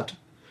through an ad.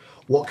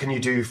 What can you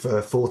do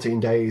for 14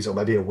 days or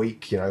maybe a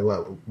week,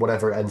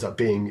 whatever it ends up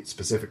being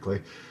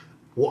specifically?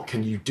 What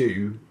can you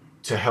do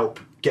to help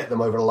get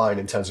them over the line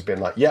in terms of being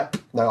like, yep,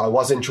 no, I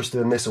was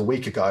interested in this a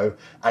week ago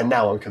and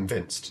now I'm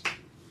convinced.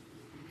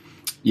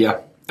 Yeah,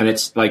 and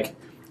it's like,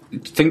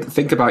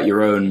 think about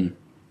your own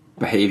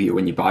behavior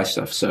when you buy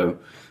stuff. So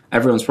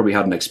everyone's probably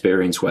had an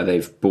experience where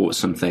they've bought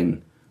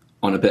something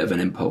on a bit of an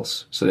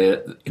impulse. So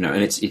and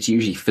it's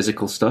usually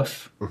physical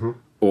stuff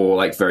or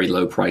like very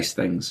low price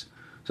things.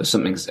 So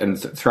something's, and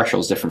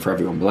threshold's different for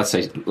everyone, but let's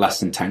say less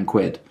than 10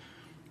 quid.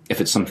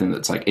 If it's something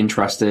that's like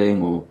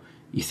interesting or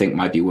you think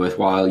might be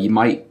worthwhile, you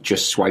might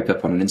just swipe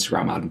up on an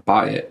Instagram ad and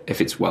buy it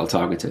if it's well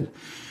targeted.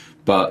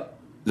 But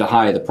the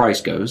higher the price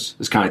goes,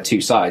 there's kind of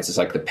two sides. There's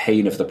like the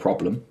pain of the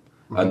problem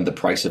and the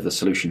price of the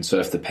solution. So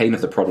if the pain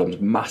of the problem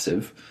is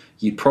massive,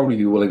 you'd probably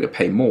be willing to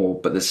pay more,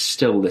 but there's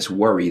still this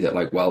worry that,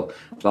 like, well,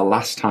 the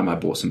last time I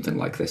bought something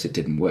like this, it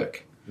didn't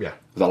work. Yeah.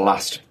 The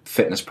last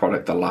fitness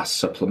product, the last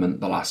supplement,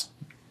 the last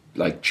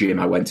like gym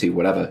I went to,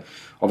 whatever.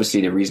 Obviously,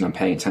 the reason I'm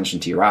paying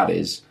attention to your ad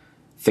is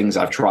things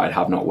I've tried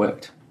have not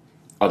worked.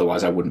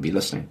 Otherwise, I wouldn't be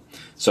listening.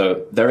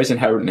 So there is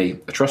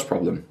inherently a trust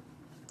problem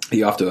that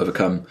you have to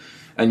overcome.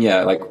 And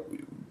yeah, like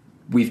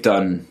we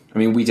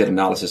did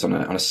analysis on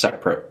a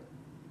separate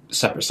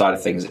side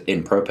of things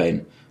in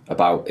Propane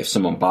about if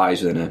someone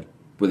buys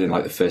within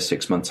like the first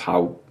 6 months,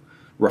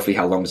 roughly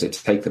how long does it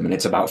take them? And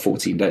it's about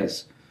 14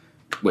 days,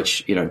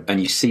 which, and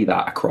you see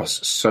that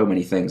across so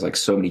many things, like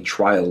so many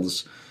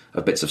trials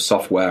of bits of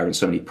software and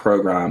so many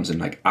programs and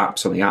like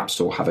apps on the App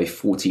Store have a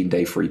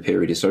 14-day free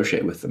period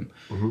associated with them,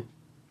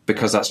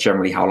 because that's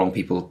generally how long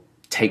people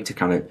take to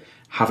kind of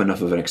have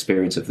enough of an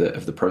experience of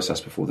the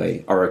process before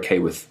they are okay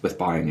with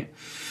buying it.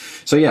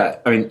 So yeah,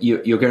 I mean,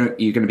 you're going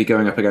to be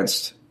going up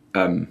against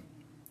other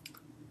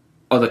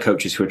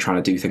coaches who are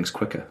trying to do things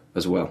quicker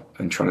as well,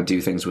 and trying to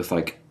do things with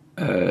like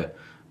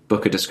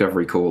book a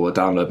discovery call or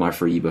download my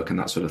free ebook and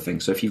that sort of thing.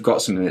 So if you've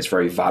got something that's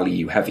very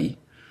value heavy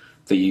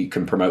that you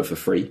can promote for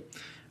free,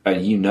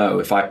 and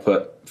if I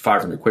put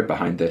 500 quid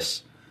behind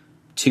this,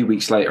 2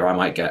 weeks later I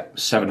might get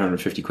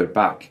 750 quid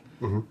back.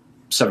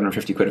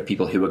 750 quid of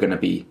people who are going to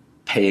be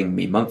paying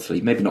me monthly.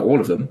 Maybe not all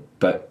of them,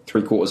 but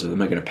 3/4 of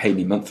them are going to pay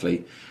me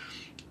monthly.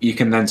 You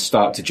can then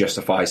start to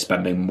justify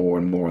spending more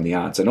and more on the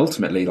ads. And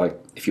ultimately, like,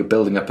 if you're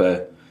building up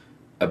a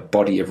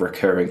body of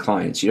recurring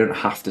clients, you don't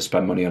have to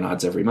spend money on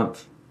ads every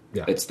month.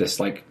 Yeah. It's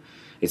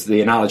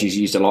the analogy's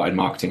used a lot in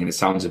marketing, and it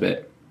sounds a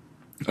bit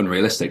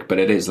unrealistic, but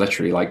it is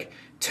literally like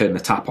turn the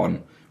tap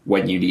on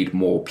when you need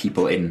more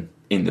people in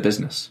the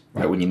business,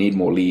 right? When you need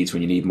more leads,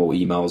 when you need more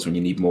emails, when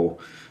you need more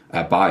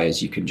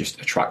buyers, you can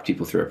just attract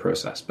people through a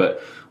process.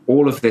 But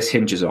all of this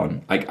hinges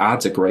on, like,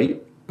 ads are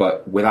great,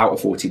 but without a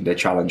 14-day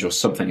challenge or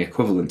something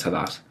equivalent to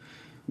that,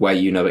 where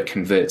you know it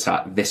converts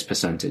at this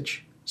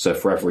percentage. So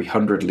for every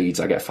 100 leads,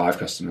 I get 5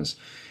 customers.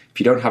 If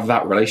you don't have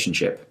that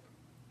relationship,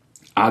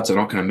 ads are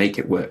not going to make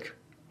it work.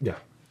 Yeah.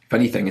 If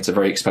anything, it's a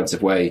very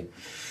expensive way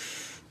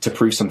to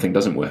prove something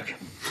doesn't work,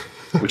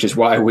 which is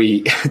why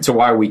we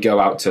go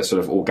out to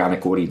sort of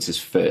organic audiences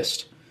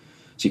first.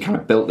 So you kind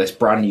of built this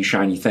brand new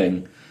shiny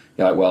thing.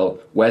 You're like, well,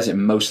 where's it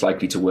most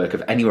likely to work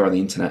of anywhere on the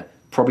internet?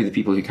 Probably the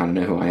people who kind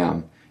of know who I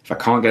am. If I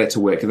can't get it to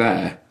work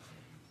there,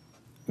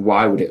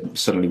 why would it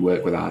suddenly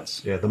work with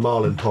ads? Yeah, the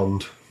Marlin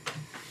Pond.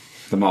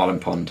 The Marlin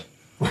Pond.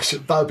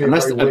 That would be a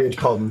very weird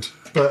pond,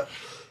 but...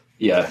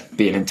 Yeah,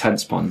 be an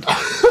intense pond.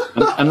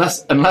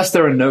 unless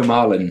there are no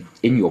marlin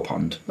in your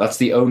pond. That's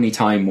the only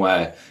time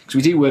where... Because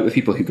we do work with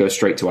people who go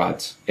straight to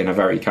ads in a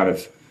very kind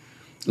of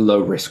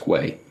low-risk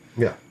way.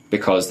 Yeah.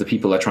 Because the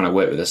people they're trying to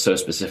work with are so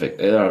specific.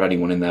 They don't have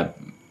anyone in their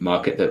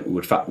market that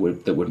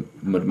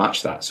would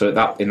match that. So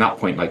in that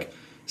point, like,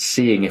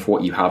 seeing if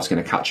what you have is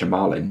going to catch a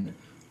marlin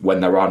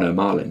when there are no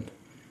marlin,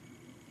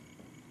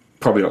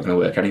 probably not going to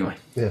work anyway.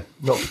 Yeah,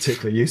 not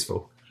particularly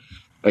useful.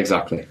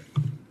 Exactly.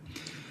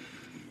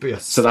 But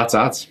yes, so that's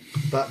ads.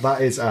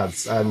 That is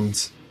ads,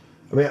 and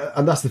I mean,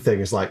 and that's the thing.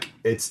 Is like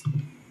it's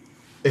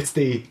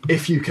the,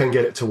 if you can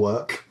get it to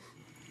work,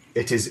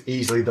 it is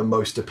easily the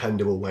most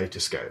dependable way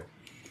to scale.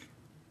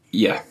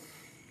 Yeah.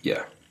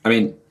 I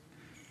mean,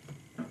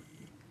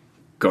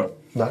 go on.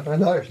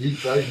 No.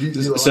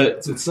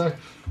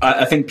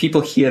 I think people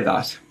hear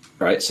that,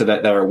 right? So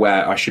that they're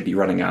aware I should be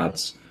running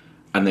ads,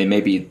 and they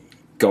maybe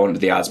go onto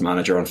the ads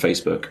manager on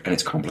Facebook, and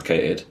it's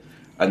complicated,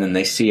 and then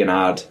they see an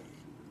ad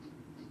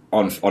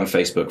on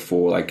Facebook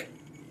for, like,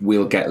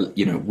 we'll get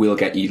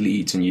you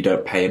leads and you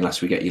don't pay unless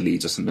we get you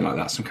leads, or something like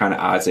that, some kind of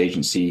ads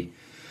agency,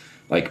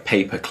 like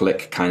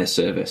pay-per-click kind of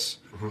service,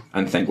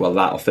 and think, well,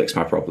 that'll fix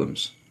my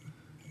problems.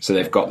 So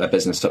they've got their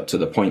business up to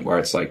the point where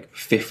it's like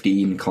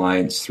 15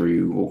 clients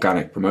through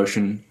organic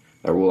promotion,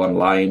 they're all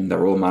online,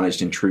 they're all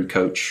managed in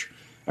TrueCoach,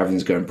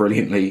 everything's going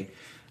brilliantly,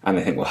 and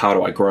they think, well, how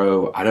do I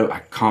grow? I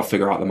can't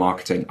figure out the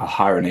marketing, I'll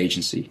hire an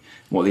agency.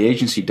 And what the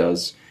agency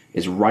does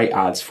is write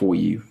ads for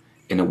you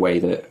in a way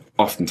that,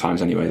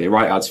 oftentimes anyway, they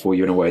write ads for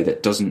you in a way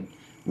that doesn't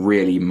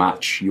really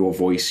match your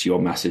voice, your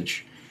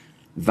message.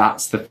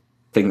 That's the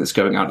thing that's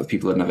going out to the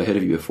people that have never heard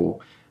of you before.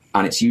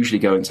 And it's usually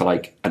going to,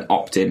 like, an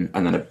opt-in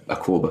and then a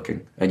call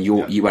booking. And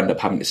you end up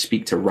having to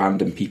speak to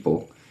random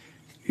people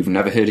who've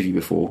never heard of you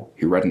before,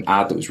 who read an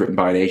ad that was written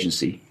by an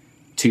agency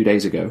 2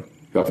 days ago,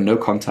 who have no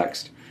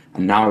context,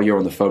 and now you're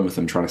on the phone with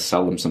them trying to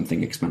sell them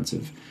something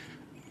expensive.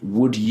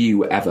 Would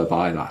you ever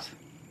buy that?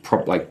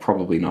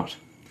 Probably not.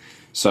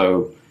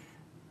 So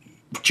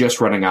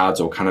just running ads,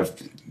 or kind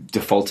of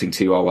defaulting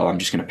to, oh, well, I'm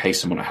just going to pay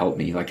someone to help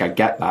me. Like, I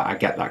get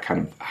that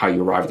kind of how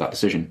you arrive at that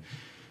decision.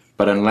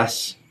 But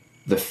unless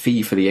the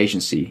fee for the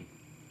agency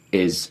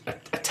is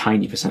a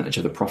tiny percentage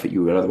of the profit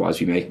you would otherwise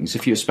be making. So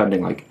if you're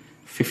spending like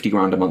 50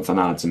 grand a month on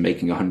ads and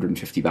making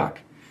 150 back,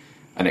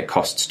 and it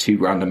costs 2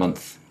 grand a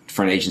month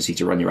for an agency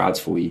to run your ads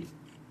for you,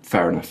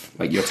 fair enough.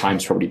 Like, your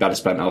time's probably better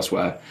spent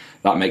elsewhere.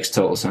 That makes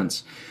total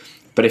sense.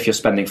 But if you're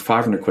spending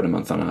 500 quid a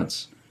month on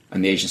ads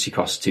and the agency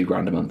costs 2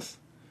 grand a month,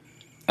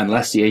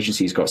 unless the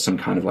agency's got some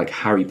kind of like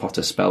Harry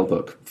Potter spell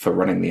book for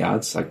running the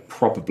ads, like,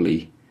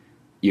 probably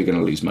you're going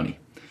to lose money.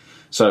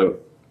 So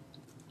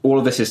all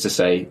of this is to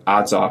say,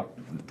 ads are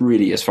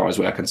really, as far as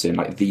we're concerned,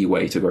 like the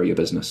way to grow your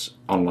business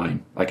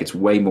online. Like, it's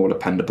way more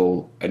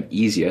dependable and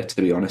easier, to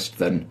be honest,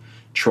 than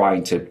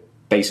trying to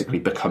basically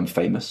become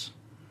famous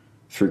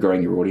through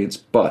growing your audience.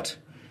 But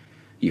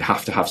you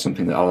have to have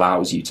something that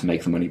allows you to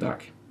make the money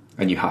back,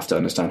 and you have to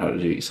understand how to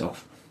do it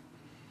yourself.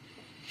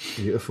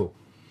 Beautiful.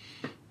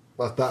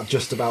 Well, that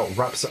just about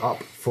wraps it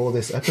up for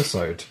this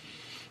episode.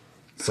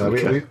 So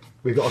okay.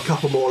 We've got a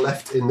couple more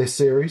left in this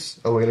series,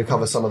 and we're going to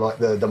cover some of, like,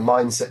 the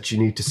mindsets you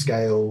need to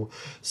scale,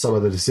 some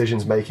of the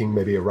decisions making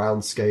maybe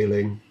around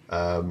scaling,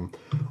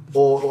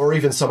 or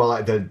even some of,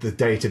 like, the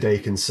day-to-day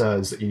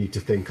concerns that you need to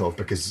think of.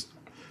 Because,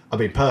 I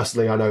mean,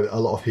 personally, I know a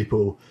lot of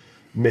people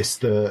miss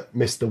the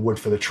wood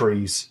for the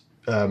trees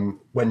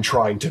when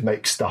trying to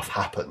make stuff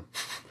happen.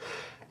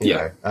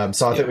 You know?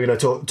 So I think we're going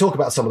to talk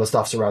about some of the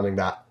stuff surrounding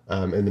that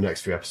in the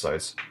next few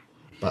episodes.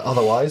 But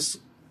otherwise,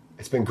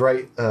 it's been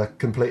great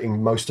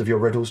completing most of your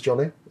riddles,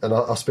 Johnny, and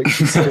I'll speak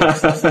to you soon.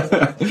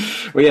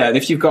 Well, yeah, and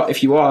if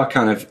you are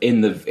kind of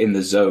in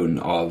the zone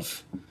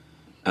of,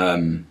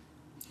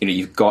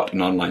 you've got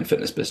an online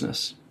fitness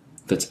business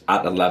that's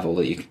at a level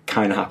that you're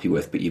kind of happy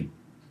with, but you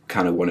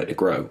kind of want it to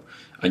grow,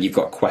 and you've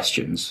got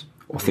questions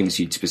or things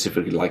you'd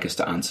specifically like us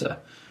to answer,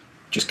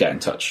 just get in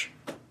touch.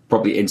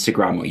 Probably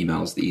Instagram or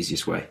email is the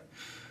easiest way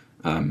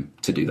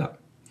to do that,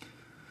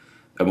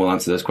 and we'll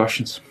answer those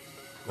questions.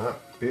 Ah,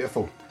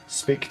 beautiful.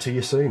 Speak to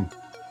you soon.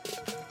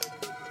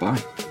 Bye.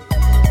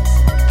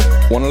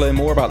 Want to learn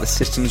more about the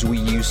systems we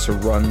use to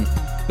run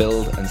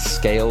build and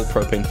scale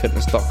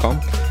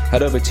propanefitness.com,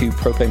 head over to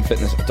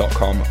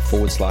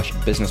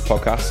propanefitness.com/business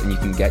podcast, and you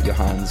can get your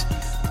hands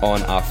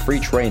on our free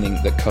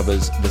training that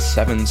covers the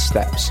 7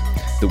 steps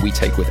that we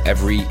take with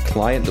every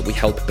client that we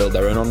help build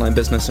their own online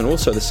business, and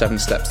also the 7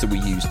 steps that we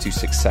use to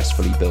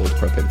successfully build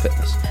Propane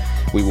Fitness.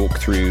 We walk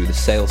through the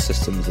sales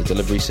systems, the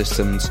delivery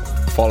systems,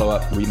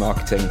 follow-up,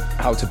 remarketing,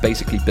 how to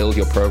basically build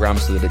your program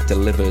so that it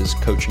delivers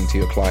coaching to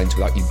your clients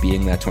without you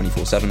being there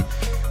 24/7.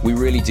 We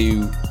really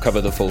do cover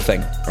the full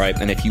thing, right?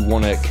 And if you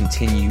want to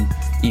continue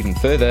even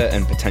further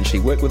and potentially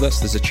work with us,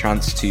 there's a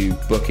chance to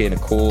book in a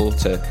call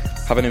to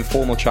have an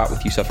informal chat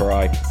with Yusuf or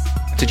I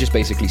to just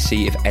basically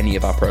see if any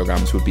of our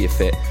programs would be a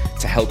fit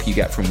to help you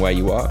get from where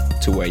you are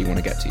to where you want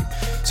to get to.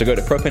 So go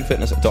to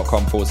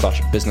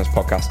propanefitness.com/business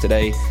podcast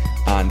today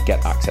and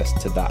get access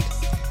to that.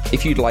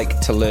 If you'd like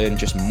to learn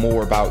just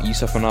more about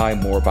Yusuf and I,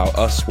 more about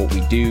us, what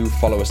we do,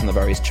 follow us on the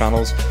various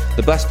channels,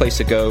 the best place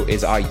to go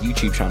is our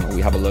YouTube channel.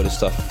 We have a load of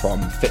stuff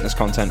from fitness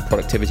content,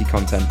 productivity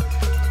content,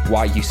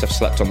 why Yusuf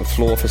slept on the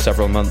floor for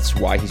several months,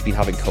 why he's been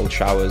having cold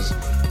showers.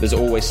 There's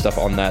always stuff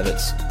on there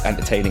that's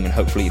entertaining and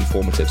hopefully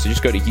informative. So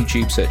just go to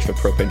YouTube, search for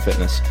Propane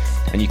Fitness,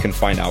 and you can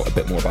find out a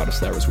bit more about us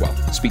there as well.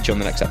 Speak to you on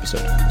the next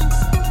episode.